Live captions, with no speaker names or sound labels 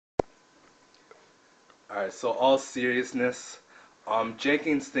Alright, so all seriousness,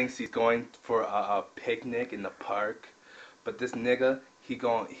 Jenkins thinks he's going for a picnic in the park, but this nigga, he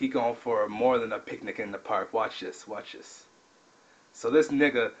going for more than a picnic in the park. Watch this, watch this. So this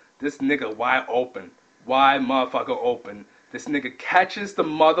nigga wide motherfucker open. This nigga catches the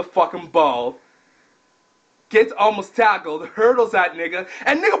motherfucking ball, gets almost tackled, hurdles that nigga,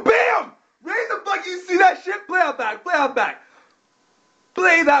 and nigga bam! Right the fuck, you see that shit? Play out back, play out back.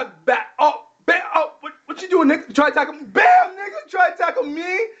 Play that back. Oh, bam, oh, what you doing, nigga? Try to tackle me? Bam, nigga, try to tackle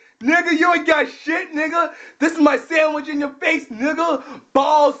me? Nigga, you ain't got shit, nigga. This is my sandwich in your face, nigga.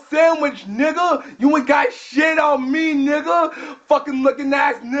 Ball sandwich, nigga. You ain't got shit on me, nigga. Fucking looking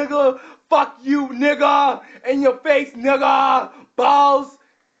ass, nigga. Fuck you, nigga. In your face, nigga. Balls.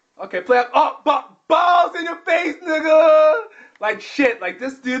 Okay, play up. Oh, balls in your face, nigga. Like shit. Like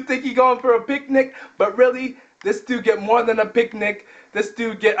this dude think he going for a picnic, but really, this dude get more than a picnic. This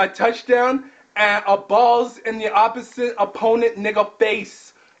dude get a touchdown and a balls in the opposite opponent nigga face.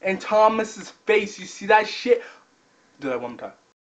 And Thomas's face. You see that shit? Do that one more time.